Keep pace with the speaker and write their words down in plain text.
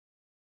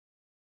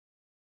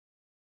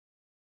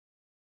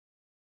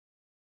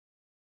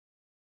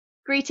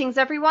Greetings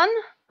everyone,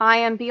 I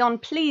am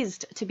beyond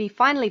pleased to be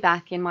finally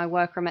back in my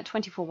workroom at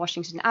 24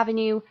 Washington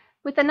Avenue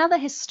with another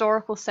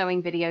historical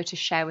sewing video to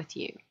share with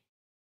you.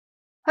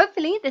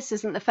 Hopefully this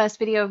isn't the first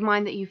video of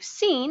mine that you've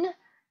seen.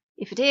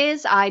 If it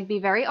is, I'd be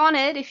very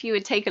honoured if you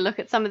would take a look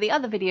at some of the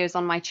other videos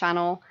on my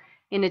channel.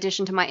 In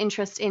addition to my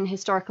interest in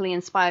historically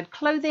inspired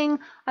clothing,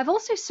 I've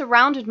also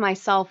surrounded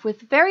myself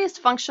with various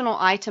functional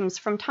items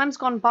from times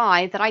gone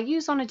by that I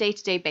use on a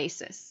day-to-day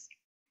basis.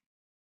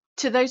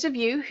 To those of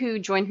you who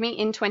joined me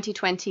in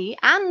 2020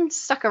 and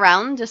stuck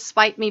around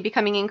despite me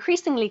becoming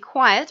increasingly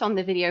quiet on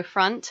the video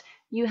front,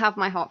 you have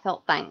my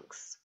heartfelt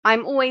thanks.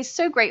 I'm always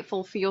so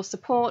grateful for your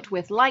support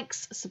with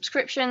likes,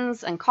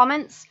 subscriptions, and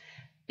comments,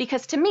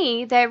 because to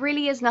me, there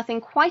really is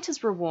nothing quite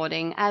as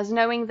rewarding as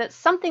knowing that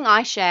something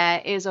I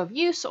share is of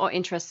use or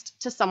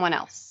interest to someone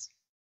else.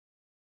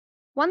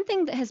 One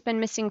thing that has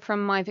been missing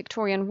from my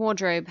Victorian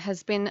wardrobe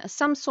has been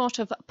some sort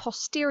of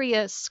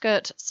posterior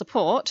skirt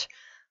support.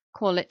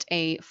 Call it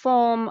a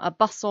form, a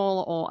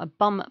bustle, or a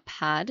bum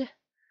pad.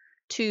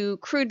 To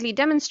crudely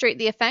demonstrate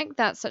the effect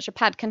that such a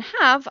pad can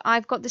have,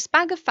 I've got this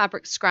bag of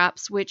fabric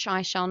scraps which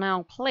I shall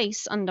now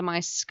place under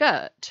my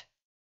skirt.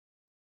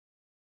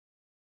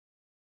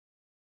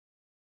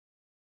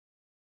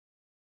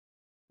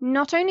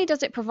 Not only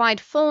does it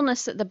provide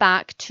fullness at the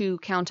back to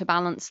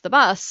counterbalance the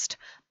bust,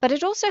 but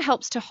it also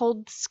helps to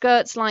hold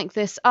skirts like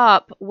this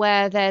up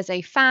where there's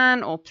a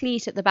fan or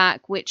pleat at the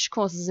back, which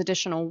causes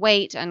additional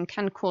weight and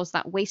can cause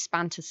that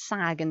waistband to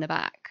sag in the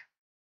back.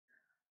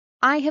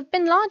 I have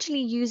been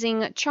largely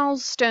using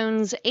Charles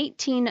Stone's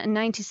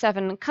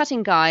 1897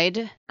 cutting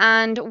guide,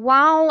 and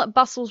while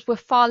bustles were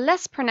far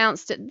less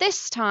pronounced at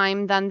this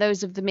time than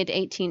those of the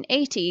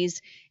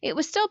mid-1880s, it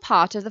was still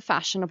part of the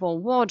fashionable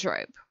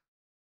wardrobe.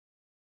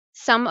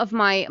 Some of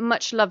my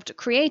much-loved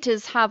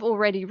creators have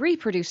already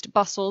reproduced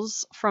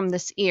bustles from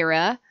this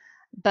era.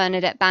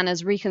 Bernadette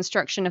Banner's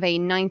reconstruction of a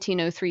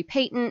 1903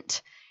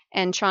 patent,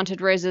 Enchanted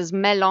Rose's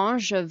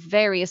mélange of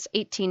various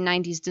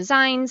 1890s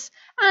designs,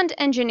 and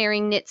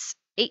Engineering Knit's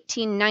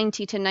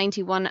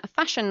 1890-91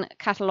 fashion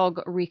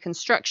catalogue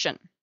reconstruction.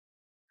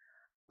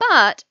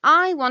 But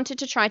I wanted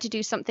to try to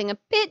do something a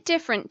bit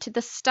different to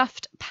the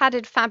stuffed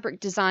padded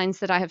fabric designs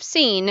that I have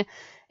seen,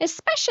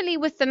 especially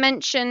with the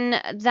mention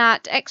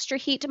that extra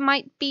heat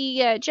might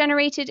be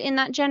generated in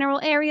that general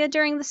area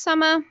during the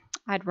summer.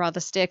 I'd rather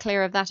steer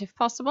clear of that if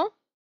possible.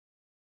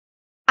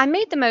 I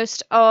made the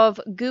most of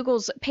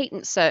Google's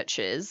patent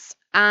searches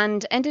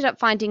and ended up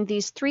finding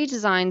these three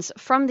designs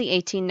from the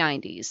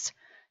 1890s.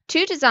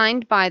 Two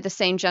designed by the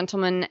same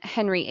gentleman,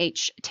 Henry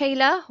H.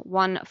 Tailor,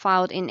 one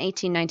filed in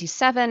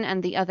 1897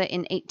 and the other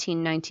in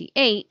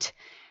 1898,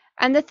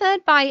 and the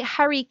third by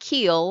Harry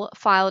Keil,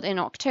 filed in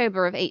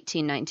October of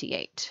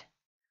 1898.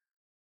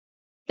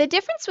 The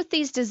difference with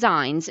these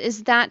designs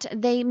is that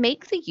they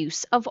make the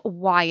use of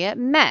wire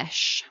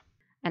mesh,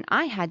 and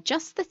I had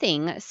just the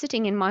thing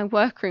sitting in my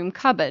workroom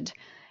cupboard,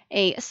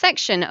 a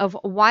section of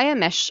wire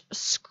mesh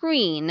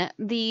screen,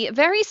 the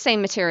very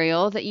same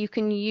material that you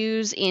can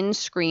use in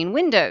screen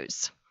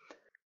windows.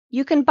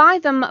 You can buy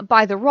them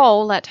by the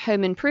roll at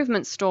home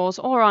improvement stores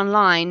or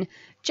online.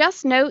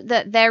 Just note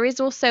that there is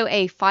also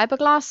a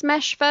fiberglass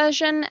mesh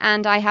version,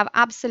 and I have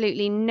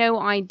absolutely no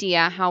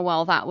idea how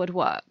well that would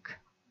work.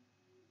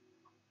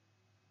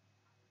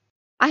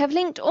 I have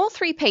linked all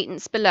three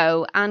patents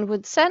below and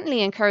would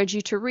certainly encourage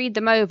you to read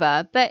them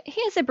over, but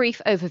here's a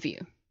brief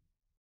overview.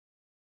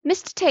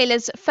 Mr.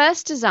 Taylor's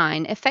first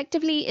design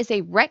effectively is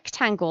a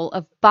rectangle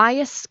of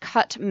bias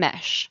cut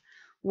mesh,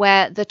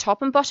 where the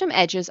top and bottom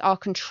edges are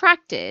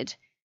contracted,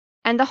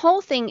 and the whole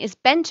thing is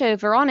bent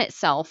over on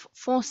itself,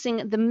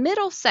 forcing the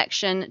middle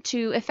section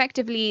to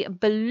effectively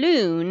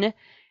balloon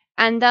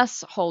and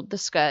thus hold the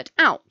skirt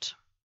out.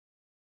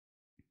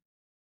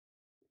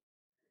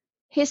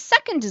 His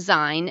second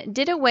design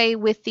did away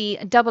with the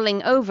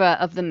doubling over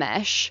of the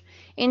mesh.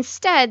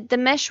 Instead, the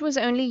mesh was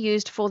only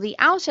used for the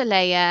outer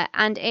layer,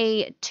 and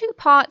a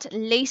two-part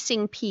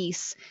lacing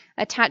piece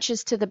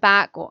attaches to the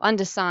back or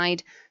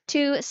underside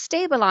to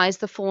stabilize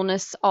the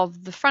fullness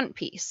of the front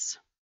piece.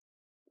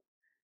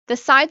 The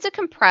sides are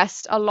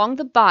compressed along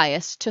the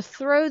bias to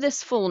throw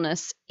this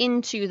fullness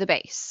into the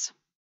base.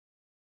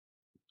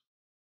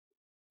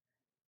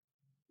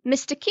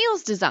 Mr.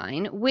 Keil's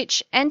design,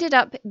 which ended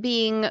up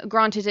being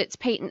granted its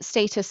patent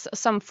status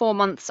some 4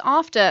 months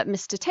after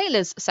Mr.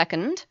 Taylor's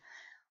second,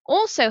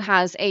 also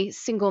has a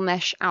single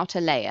mesh outer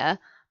layer,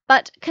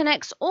 but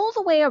connects all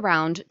the way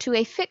around to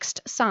a fixed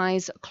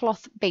size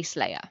cloth base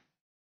layer.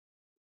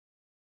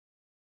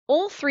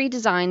 All three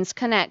designs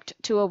connect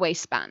to a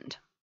waistband.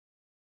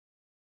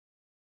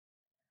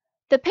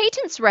 The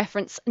patents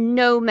reference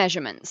no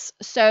measurements,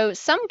 so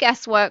some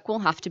guesswork will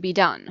have to be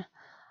done.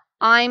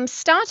 I'm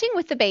starting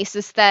with the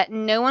basis that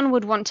no one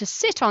would want to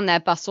sit on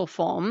their bustle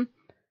form,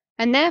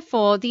 and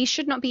therefore these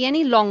should not be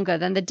any longer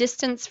than the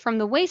distance from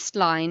the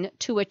waistline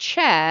to a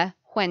chair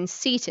when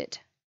seated.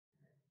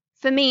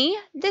 For me,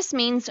 this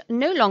means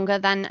no longer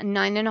than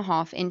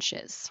 9.5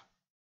 inches.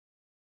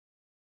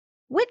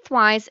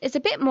 Width-wise is a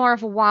bit more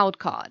of a wild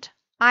card.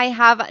 I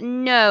have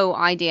no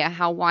idea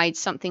how wide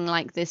something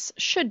like this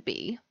should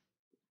be.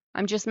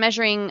 I'm just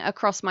measuring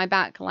across my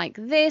back like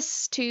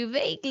this to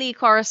vaguely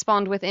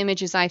correspond with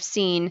images I've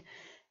seen,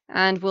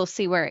 and we'll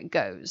see where it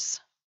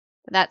goes.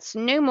 But that's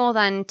no more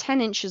than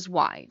 10 inches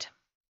wide.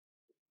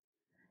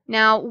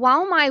 Now,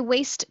 while my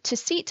waist to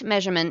seat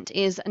measurement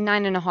is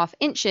 9.5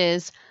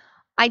 inches,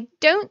 I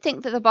don't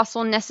think that the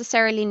bustle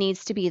necessarily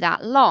needs to be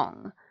that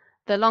long.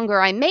 The longer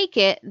I make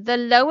it, the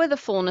lower the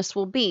fullness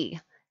will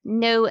be.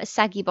 No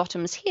saggy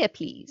bottoms here,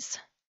 please.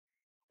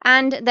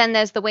 And then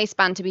there's the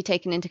waistband to be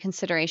taken into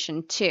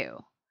consideration too.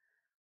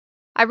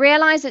 I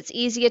realize it's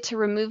easier to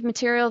remove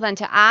material than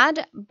to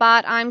add,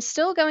 but I'm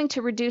still going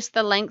to reduce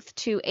the length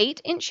to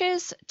 8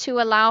 inches to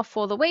allow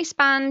for the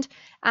waistband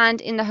and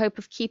in the hope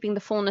of keeping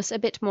the fullness a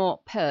bit more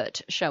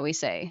pert, shall we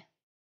say.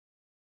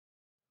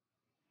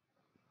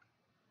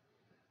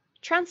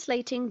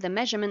 Translating the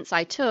measurements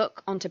I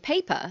took onto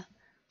paper,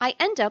 I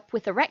end up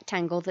with a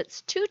rectangle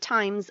that's 2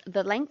 times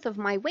the length of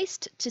my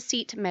waist to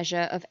seat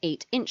measure of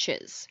 8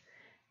 inches.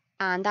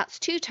 And that's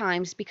 2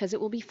 times because it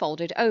will be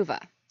folded over.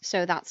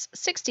 So that's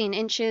 16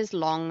 inches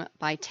long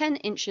by 10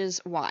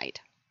 inches wide.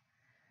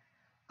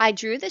 I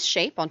drew this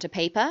shape onto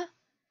paper,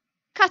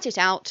 cut it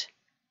out,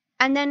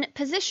 and then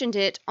positioned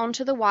it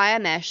onto the wire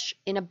mesh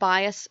in a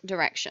bias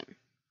direction.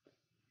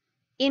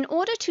 In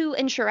order to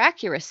ensure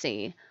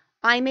accuracy,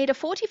 I made a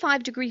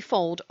 45-degree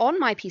fold on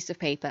my piece of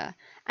paper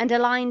and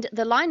aligned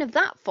the line of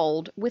that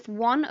fold with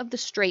one of the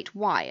straight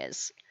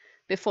wires,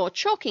 before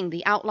chalking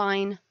the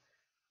outline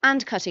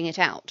and cutting it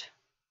out.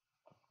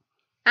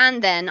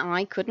 And then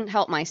I couldn't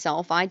help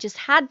myself, I just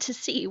had to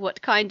see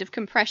what kind of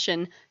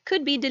compression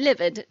could be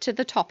delivered to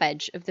the top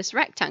edge of this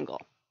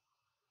rectangle.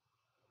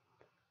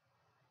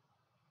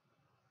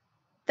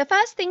 The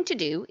first thing to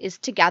do is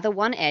to gather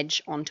one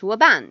edge onto a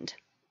band.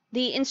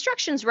 The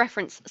instructions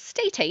reference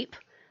stay tape,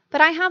 but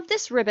I have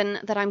this ribbon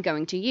that I'm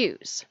going to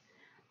use.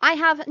 I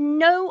have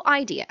no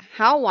idea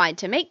how wide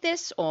to make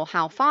this or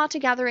how far to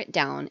gather it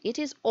down. It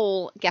is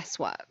all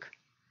guesswork.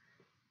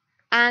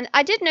 And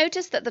I did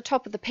notice that the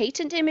top of the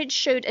patent image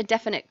showed a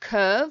definite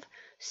curve,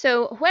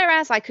 so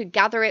whereas I could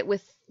gather it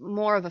with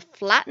more of a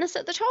flatness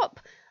at the top,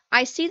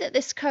 I see that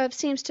this curve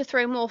seems to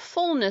throw more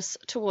fullness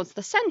towards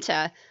the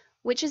center,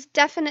 which is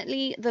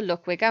definitely the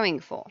look we're going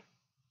for.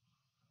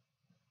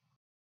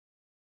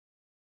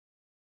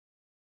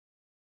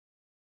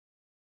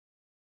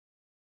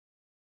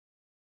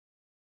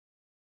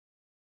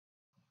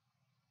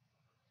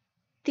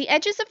 The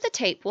edges of the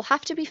tape will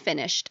have to be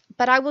finished,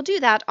 but I will do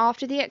that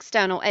after the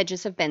external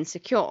edges have been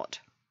secured.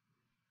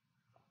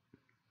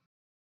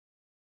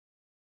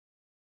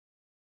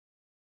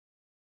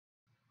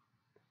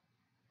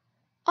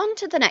 On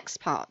to the next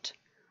part,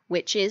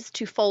 which is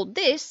to fold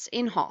this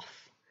in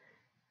half.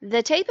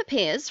 The tape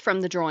appears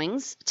from the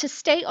drawings to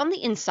stay on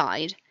the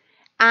inside,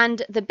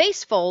 and the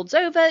base folds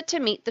over to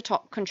meet the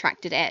top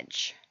contracted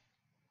edge.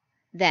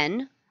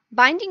 Then,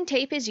 binding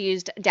tape is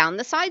used down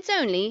the sides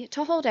only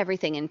to hold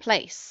everything in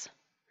place.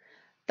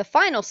 The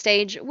final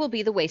stage will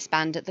be the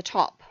waistband at the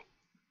top.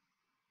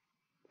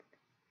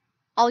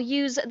 I'll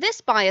use this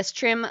bias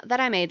trim that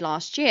I made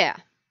last year.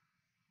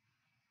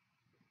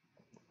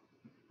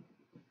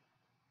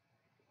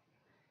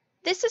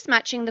 This is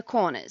matching the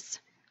corners.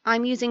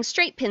 I'm using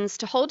straight pins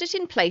to hold it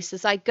in place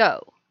as I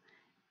go.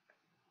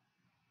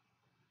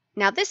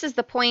 Now this is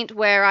the point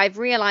where I've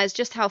realized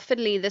just how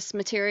fiddly this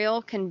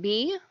material can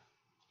be.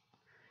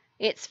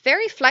 It's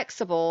very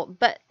flexible,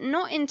 but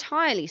not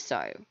entirely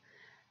so.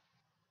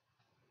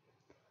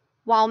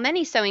 While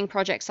many sewing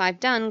projects I've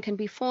done can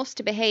be forced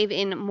to behave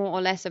in more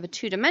or less of a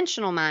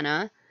two-dimensional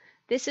manner,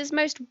 this is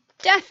most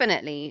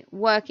definitely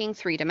working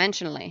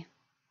three-dimensionally.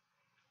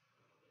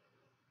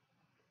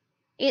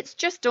 It's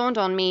just dawned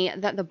on me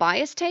that the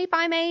bias tape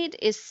I made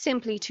is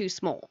simply too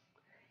small.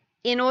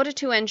 In order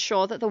to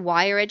ensure that the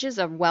wire edges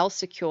are well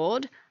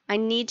secured, I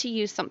need to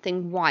use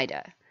something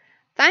wider.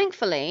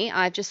 Thankfully,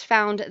 I've just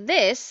found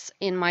this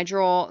in my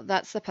drawer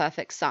that's the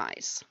perfect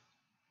size.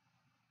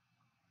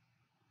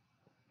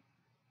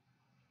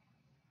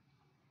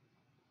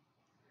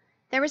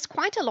 There is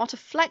quite a lot of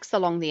flex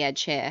along the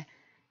edge here,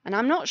 and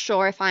I'm not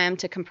sure if I am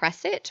to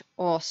compress it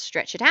or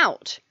stretch it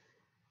out.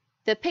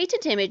 The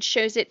patent image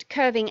shows it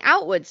curving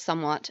outwards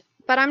somewhat,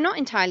 but I'm not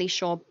entirely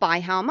sure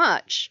by how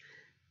much.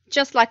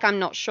 Just like I'm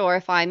not sure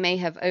if I may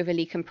have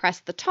overly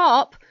compressed the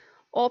top,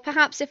 or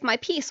perhaps if my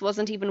piece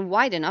wasn't even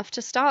wide enough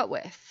to start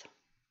with.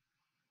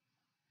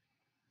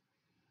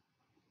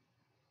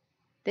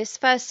 This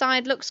first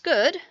side looks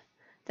good.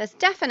 There's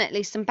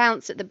definitely some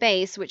bounce at the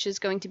base, which is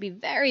going to be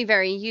very,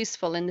 very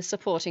useful in the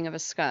supporting of a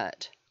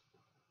skirt.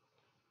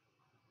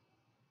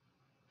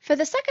 For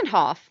the second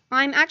half,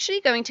 I'm actually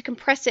going to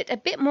compress it a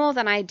bit more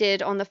than I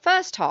did on the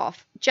first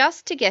half,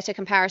 just to get a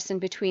comparison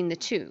between the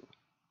two.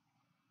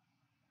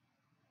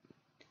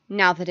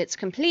 Now that it's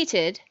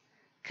completed,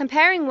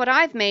 comparing what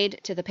I've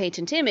made to the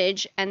patent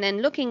image and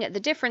then looking at the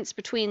difference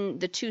between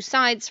the two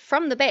sides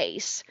from the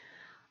base,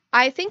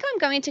 I think I'm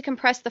going to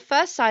compress the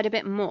first side a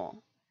bit more.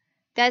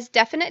 There's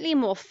definitely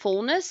more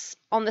fullness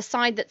on the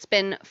side that's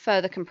been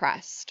further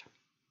compressed.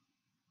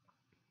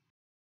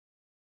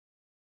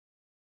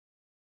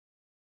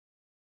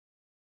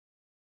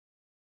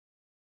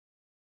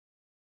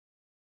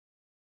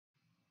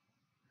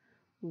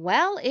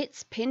 Well,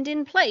 it's pinned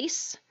in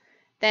place.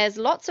 There's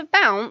lots of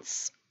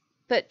bounce,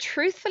 but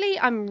truthfully,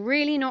 I'm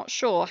really not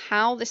sure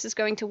how this is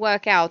going to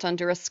work out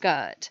under a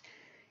skirt.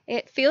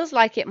 It feels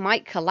like it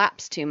might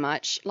collapse too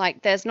much,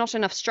 like there's not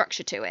enough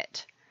structure to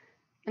it.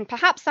 And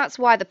perhaps that's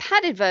why the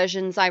padded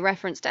versions I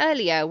referenced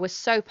earlier were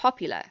so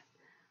popular.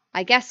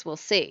 I guess we'll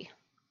see.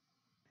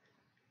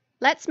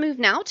 Let's move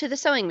now to the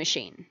sewing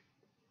machine.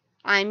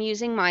 I'm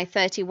using my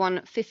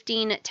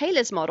 3115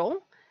 Tailor's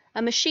model,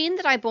 a machine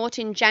that I bought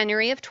in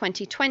January of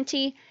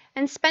 2020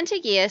 and spent a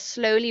year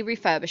slowly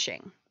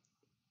refurbishing.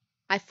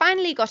 I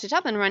finally got it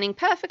up and running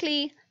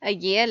perfectly a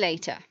year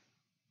later.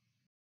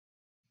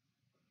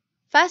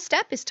 First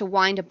step is to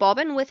wind a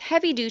bobbin with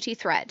heavy-duty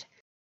thread,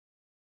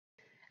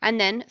 and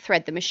then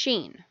thread the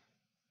machine.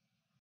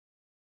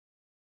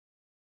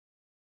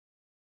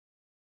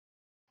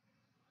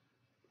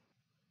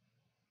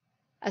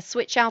 A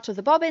switch out of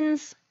the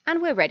bobbins,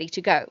 and we're ready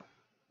to go.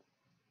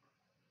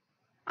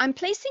 I'm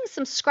placing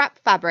some scrap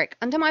fabric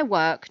under my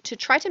work to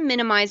try to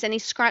minimize any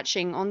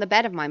scratching on the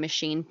bed of my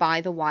machine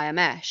by the wire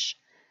mesh.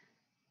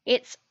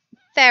 It's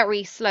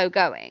very slow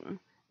going,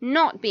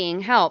 not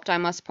being helped, I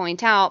must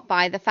point out,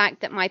 by the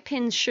fact that my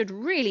pins should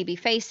really be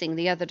facing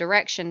the other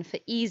direction for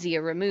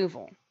easier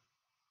removal.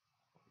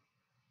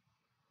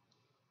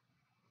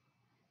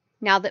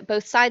 Now that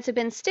both sides have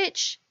been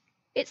stitched,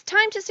 it's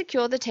time to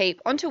secure the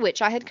tape onto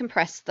which I had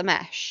compressed the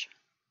mesh.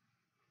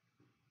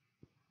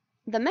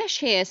 The mesh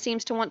here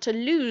seems to want to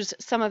lose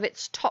some of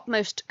its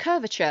topmost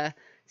curvature,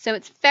 so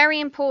it's very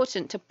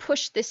important to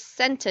push this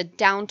center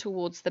down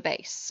towards the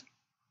base.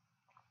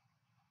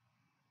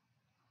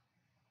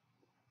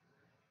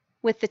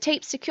 With the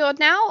tape secured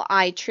now,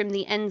 I trim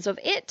the ends of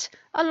it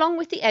along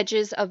with the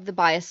edges of the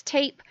bias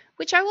tape,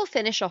 which I will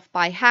finish off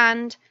by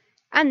hand,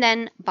 and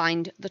then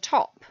bind the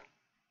top.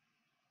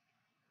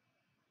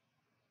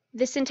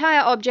 This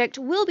entire object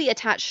will be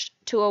attached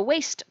to a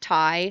waist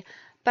tie,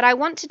 but I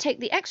want to take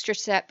the extra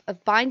step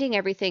of binding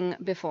everything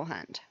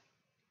beforehand.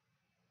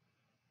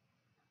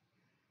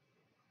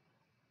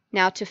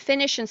 Now to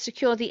finish and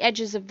secure the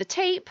edges of the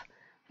tape,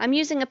 I'm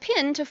using a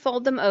pin to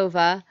fold them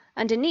over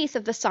underneath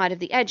of the side of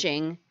the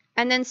edging,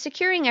 and then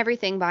securing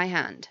everything by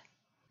hand.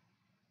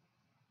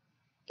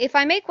 If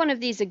I make one of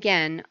these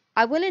again,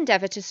 I will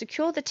endeavor to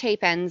secure the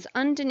tape ends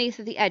underneath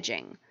of the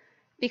edging,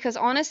 because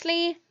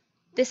honestly,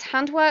 this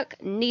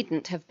handwork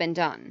needn't have been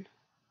done.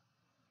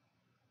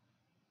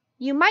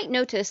 You might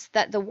notice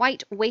that the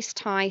white waist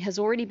tie has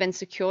already been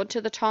secured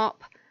to the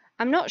top.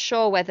 I'm not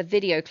sure where the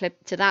video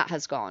clip to that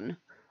has gone.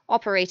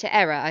 Operator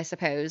error, I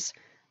suppose.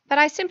 But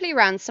I simply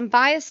ran some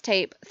bias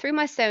tape through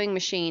my sewing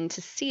machine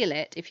to seal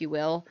it, if you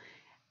will,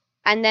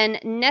 and then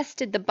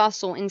nested the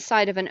bustle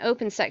inside of an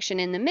open section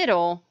in the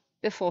middle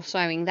before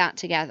sewing that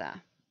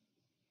together.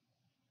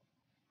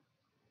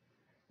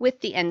 With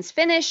the ends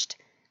finished,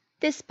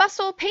 this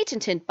bustle,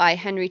 patented by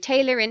Henry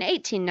Tailor in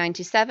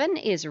 1897,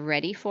 is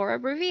ready for a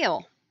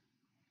reveal.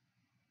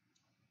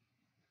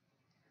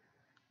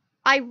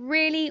 I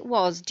really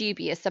was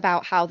dubious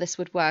about how this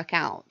would work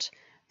out.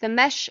 The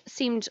mesh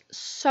seemed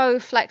so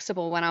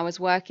flexible when I was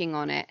working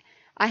on it.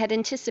 I had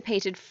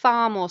anticipated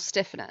far more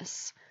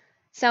stiffness.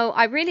 So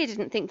I really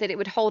didn't think that it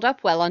would hold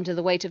up well under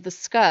the weight of the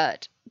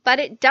skirt, but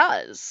it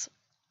does.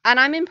 And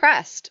I'm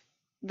impressed.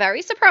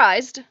 Very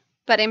surprised,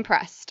 but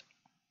impressed.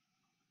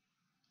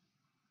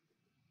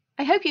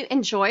 I hope you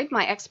enjoyed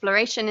my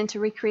exploration into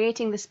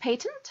recreating this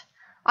patent.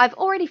 I've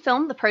already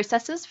filmed the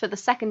processes for the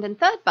second and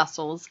third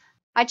bustles.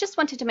 I just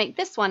wanted to make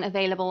this one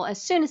available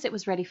as soon as it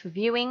was ready for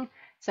viewing,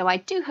 so I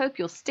do hope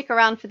you'll stick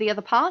around for the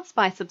other parts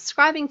by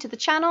subscribing to the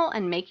channel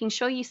and making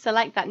sure you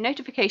select that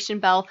notification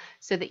bell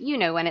so that you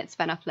know when it's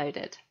been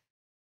uploaded.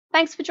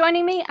 Thanks for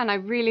joining me, and I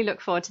really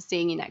look forward to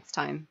seeing you next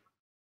time.